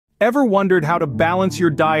Ever wondered how to balance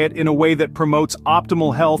your diet in a way that promotes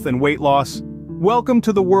optimal health and weight loss? Welcome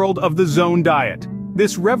to the world of the Zone Diet.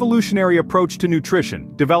 This revolutionary approach to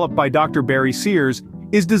nutrition, developed by Dr. Barry Sears,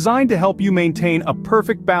 is designed to help you maintain a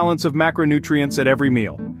perfect balance of macronutrients at every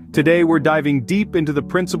meal. Today we're diving deep into the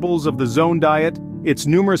principles of the Zone Diet, its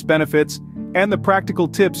numerous benefits, and the practical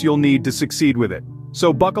tips you'll need to succeed with it.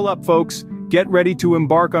 So buckle up, folks. Get ready to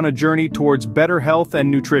embark on a journey towards better health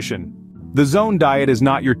and nutrition. The Zone Diet is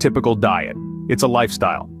not your typical diet. It's a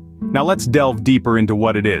lifestyle. Now let's delve deeper into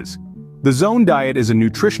what it is. The Zone Diet is a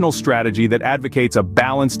nutritional strategy that advocates a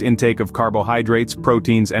balanced intake of carbohydrates,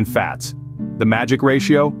 proteins, and fats. The magic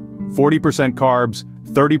ratio? 40% carbs,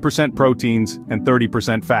 30% proteins, and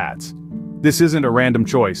 30% fats. This isn't a random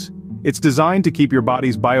choice. It's designed to keep your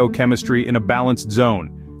body's biochemistry in a balanced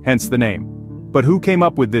zone, hence the name. But who came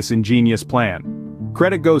up with this ingenious plan?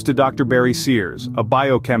 Credit goes to Dr. Barry Sears, a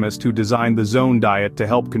biochemist who designed the Zone Diet to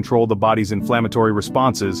help control the body's inflammatory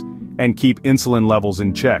responses and keep insulin levels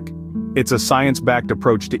in check. It's a science-backed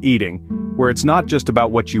approach to eating, where it's not just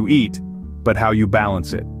about what you eat, but how you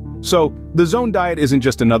balance it. So, the Zone Diet isn't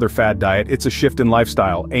just another fad diet, it's a shift in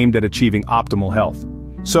lifestyle aimed at achieving optimal health.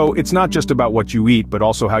 So, it's not just about what you eat, but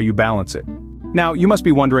also how you balance it. Now, you must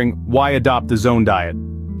be wondering, why adopt the Zone Diet?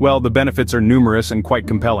 Well, the benefits are numerous and quite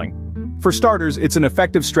compelling. For starters, it's an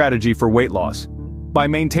effective strategy for weight loss. By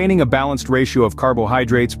maintaining a balanced ratio of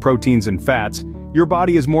carbohydrates, proteins, and fats, your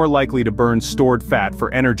body is more likely to burn stored fat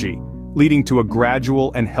for energy, leading to a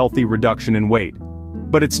gradual and healthy reduction in weight.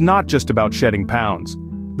 But it's not just about shedding pounds.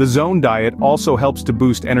 The Zone Diet also helps to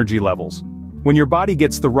boost energy levels. When your body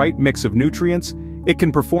gets the right mix of nutrients, it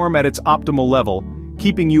can perform at its optimal level,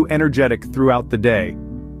 keeping you energetic throughout the day.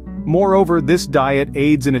 Moreover, this diet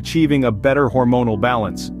aids in achieving a better hormonal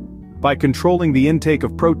balance. By controlling the intake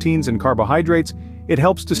of proteins and carbohydrates, it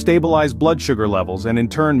helps to stabilize blood sugar levels and in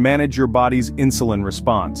turn manage your body's insulin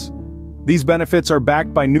response. These benefits are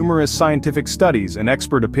backed by numerous scientific studies and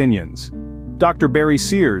expert opinions. Dr. Barry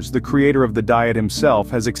Sears, the creator of the diet himself,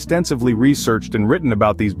 has extensively researched and written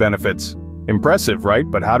about these benefits. Impressive, right?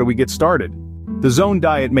 But how do we get started? The Zone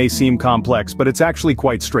Diet may seem complex, but it's actually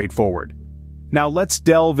quite straightforward. Now let's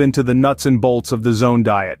delve into the nuts and bolts of the Zone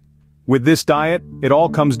Diet. With this diet, it all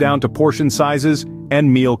comes down to portion sizes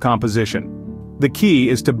and meal composition. The key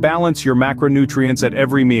is to balance your macronutrients at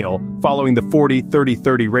every meal, following the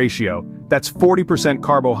 40-30-30 ratio. That's 40%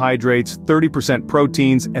 carbohydrates, 30%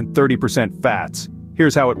 proteins, and 30% fats.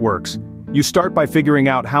 Here's how it works. You start by figuring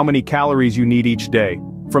out how many calories you need each day.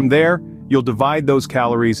 From there, you'll divide those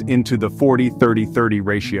calories into the 40-30-30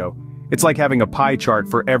 ratio. It's like having a pie chart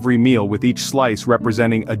for every meal with each slice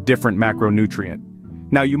representing a different macronutrient.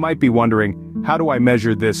 Now you might be wondering, how do I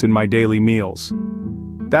measure this in my daily meals?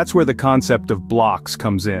 That's where the concept of blocks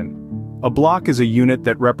comes in. A block is a unit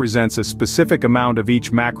that represents a specific amount of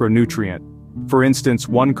each macronutrient. For instance,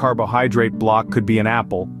 one carbohydrate block could be an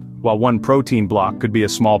apple, while one protein block could be a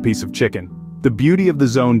small piece of chicken. The beauty of the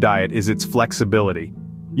Zone Diet is its flexibility.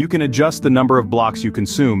 You can adjust the number of blocks you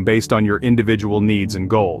consume based on your individual needs and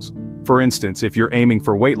goals. For instance, if you're aiming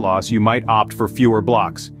for weight loss, you might opt for fewer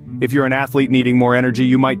blocks. If you're an athlete needing more energy,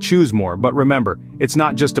 you might choose more, but remember, it's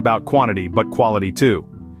not just about quantity, but quality too.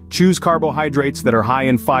 Choose carbohydrates that are high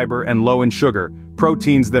in fiber and low in sugar,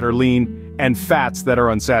 proteins that are lean, and fats that are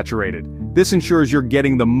unsaturated. This ensures you're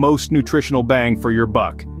getting the most nutritional bang for your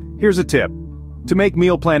buck. Here's a tip. To make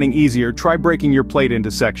meal planning easier, try breaking your plate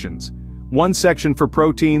into sections. One section for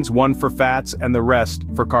proteins, one for fats, and the rest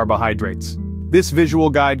for carbohydrates. This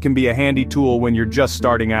visual guide can be a handy tool when you're just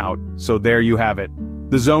starting out, so there you have it.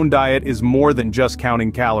 The Zone Diet is more than just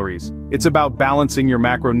counting calories. It's about balancing your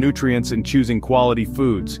macronutrients and choosing quality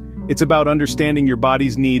foods. It's about understanding your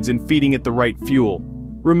body's needs and feeding it the right fuel.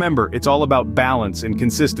 Remember, it's all about balance and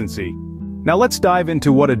consistency. Now let's dive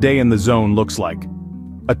into what a day in the Zone looks like.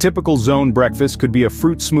 A typical Zone breakfast could be a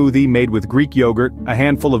fruit smoothie made with Greek yogurt, a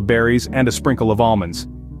handful of berries, and a sprinkle of almonds.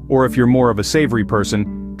 Or if you're more of a savory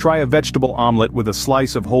person, try a vegetable omelet with a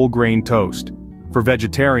slice of whole grain toast. For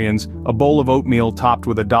vegetarians, a bowl of oatmeal topped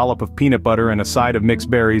with a dollop of peanut butter and a side of mixed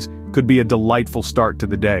berries could be a delightful start to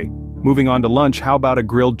the day. Moving on to lunch, how about a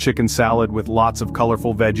grilled chicken salad with lots of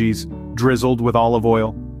colorful veggies, drizzled with olive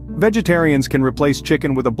oil? Vegetarians can replace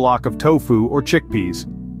chicken with a block of tofu or chickpeas.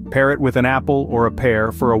 Pair it with an apple or a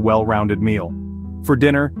pear for a well-rounded meal. For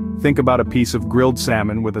dinner, think about a piece of grilled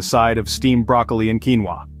salmon with a side of steamed broccoli and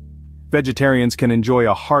quinoa. Vegetarians can enjoy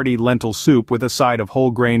a hearty lentil soup with a side of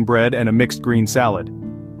whole grain bread and a mixed green salad.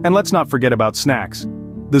 And let's not forget about snacks.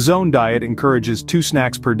 The Zone Diet encourages 2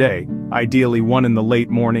 snacks per day, ideally one in the late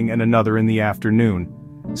morning and another in the afternoon.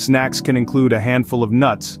 Snacks can include a handful of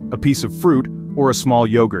nuts, a piece of fruit, or a small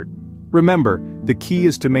yogurt. Remember, the key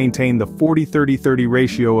is to maintain the 40-30-30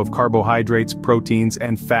 ratio of carbohydrates, proteins,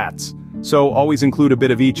 and fats. So always include a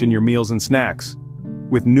bit of each in your meals and snacks.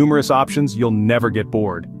 With numerous options, you'll never get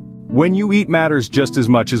bored. When you eat matters just as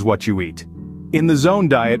much as what you eat. In the Zone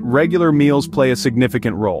diet, regular meals play a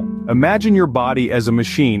significant role. Imagine your body as a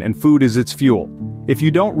machine and food is its fuel. If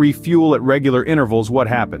you don't refuel at regular intervals, what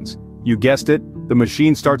happens? You guessed it, the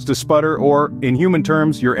machine starts to sputter or, in human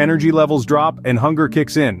terms, your energy levels drop and hunger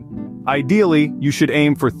kicks in. Ideally, you should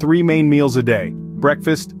aim for 3 main meals a day: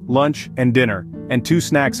 breakfast, lunch, and dinner, and 2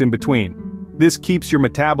 snacks in between. This keeps your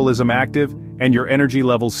metabolism active and your energy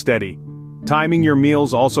levels steady. Timing your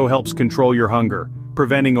meals also helps control your hunger,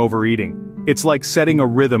 preventing overeating. It's like setting a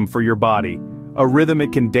rhythm for your body, a rhythm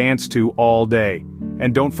it can dance to all day.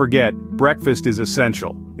 And don't forget, breakfast is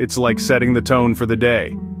essential. It's like setting the tone for the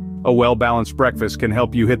day. A well-balanced breakfast can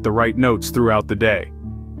help you hit the right notes throughout the day.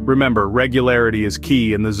 Remember, regularity is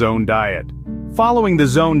key in the Zone diet. Following the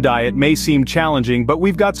Zone diet may seem challenging, but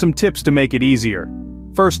we've got some tips to make it easier.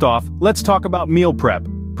 First off, let's talk about meal prep.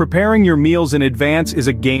 Preparing your meals in advance is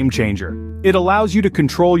a game changer. It allows you to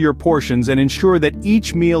control your portions and ensure that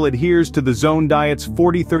each meal adheres to the Zone diet's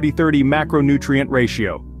 40-30-30 macronutrient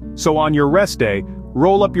ratio. So on your rest day,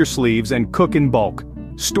 roll up your sleeves and cook in bulk.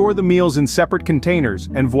 Store the meals in separate containers,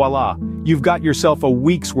 and voila, you've got yourself a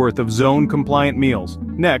week's worth of Zone-compliant meals.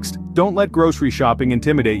 Next, don't let grocery shopping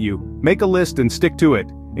intimidate you. Make a list and stick to it.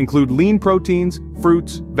 Include lean proteins,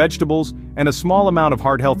 fruits, vegetables, and a small amount of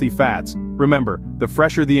heart-healthy fats. Remember, the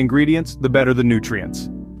fresher the ingredients, the better the nutrients.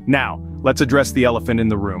 Now, let's address the elephant in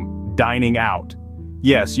the room: dining out.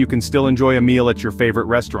 Yes, you can still enjoy a meal at your favorite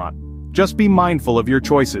restaurant. Just be mindful of your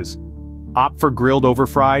choices. Opt for grilled over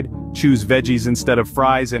fried, choose veggies instead of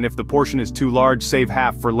fries, and if the portion is too large, save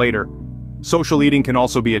half for later. Social eating can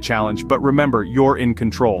also be a challenge, but remember, you're in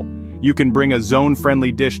control. You can bring a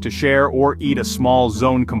Zone-friendly dish to share or eat a small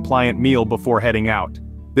Zone-compliant meal before heading out.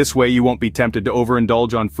 This way you won't be tempted to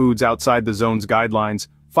overindulge on foods outside the Zone's guidelines.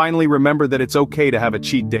 Finally, remember that it's okay to have a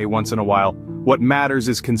cheat day once in a while. What matters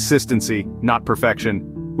is consistency, not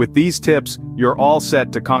perfection. With these tips, you're all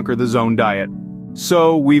set to conquer the Zone diet.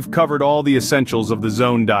 So, we've covered all the essentials of the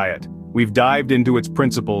Zone diet. We've dived into its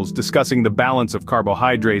principles, discussing the balance of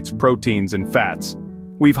carbohydrates, proteins, and fats.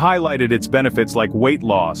 We've highlighted its benefits like weight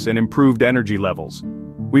loss and improved energy levels.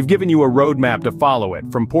 We've given you a roadmap to follow it,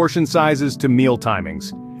 from portion sizes to meal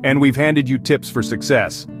timings. And we've handed you tips for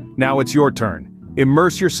success. Now it's your turn.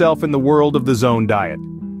 Immerse yourself in the world of the Zone diet.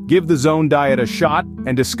 Give the Zone diet a shot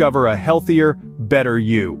and discover a healthier, better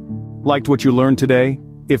you. Liked what you learned today?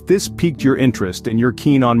 If this piqued your interest and you're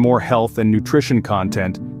keen on more health and nutrition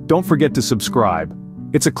content, don't forget to subscribe.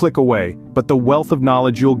 It's a click away, but the wealth of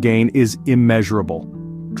knowledge you'll gain is immeasurable.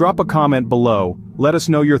 Drop a comment below, let us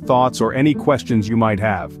know your thoughts or any questions you might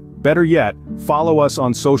have. Better yet, follow us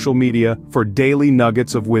on social media for daily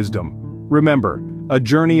nuggets of wisdom. Remember, a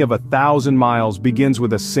journey of 1,000 miles begins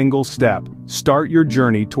with a single step. Start your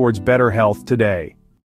journey towards better health today.